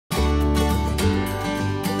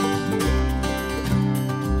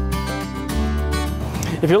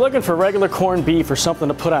If you're looking for regular corned beef or something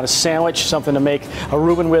to put on a sandwich, something to make a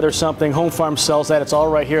Reuben with or something, Home Farm sells that. It's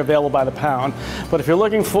all right here, available by the pound. But if you're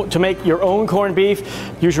looking to make your own corned beef,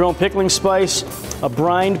 use your own pickling spice, a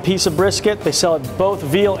brined piece of brisket. They sell it both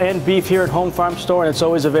veal and beef here at Home Farm Store, and it's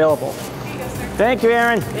always available. Thank you,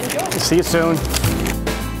 Aaron. Enjoy. See you soon.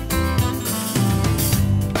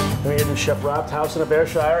 We're here in Chef Rob Towson of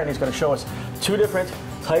Ayrshire, and he's going to show us two different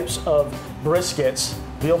types of briskets,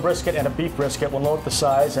 veal brisket and a beef brisket. We'll note the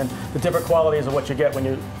size and the different qualities of what you get when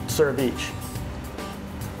you serve each.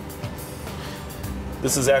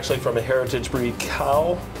 This is actually from a heritage breed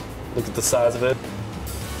cow. Look at the size of it.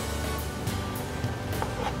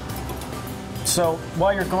 So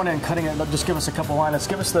while you're going in and cutting it, just give us a couple lines.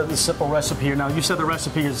 Give us the simple recipe here. Now, you said the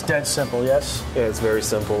recipe is dead simple, yes? Yeah, it's very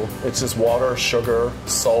simple. It's just water, sugar,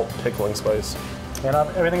 salt, pickling spice. And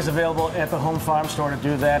everything is available at the Home Farm Store to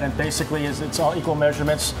do that, and basically it's all equal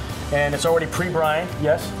measurements, and it's already pre-brined,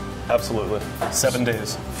 yes? Absolutely. 7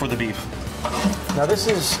 days for the beef. Now this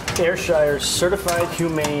is Ayrshire's Certified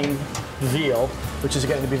Humane veal, which is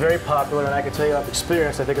going to be very popular, and I can tell you out of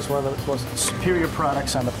experience, I think it's one of the most superior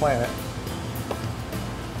products on the planet.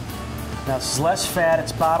 Now it's less fat,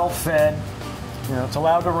 it's bottle fed, you know, it's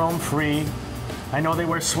allowed to roam free. I know they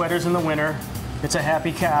wear sweaters in the winter. It's a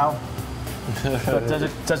happy cow. But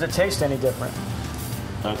does it taste any different?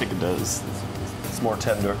 I think it does. It's more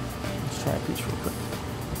tender. Let's try a piece real quick.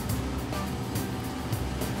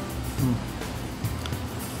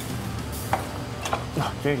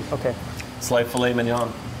 Oh, beauty. Okay. Slight filet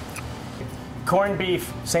mignon. Corned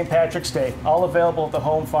beef, St. Patrick's Day, all available at the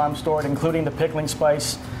Home Farm Store, including the pickling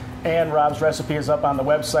spice. And Rob's recipe is up on the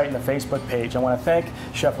website and the Facebook page. I want to thank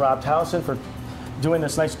Chef Rob Towson for doing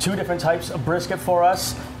this nice two different types of brisket for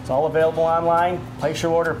us. It's all available online. Place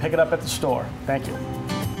your order, pick it up at the store. Thank you.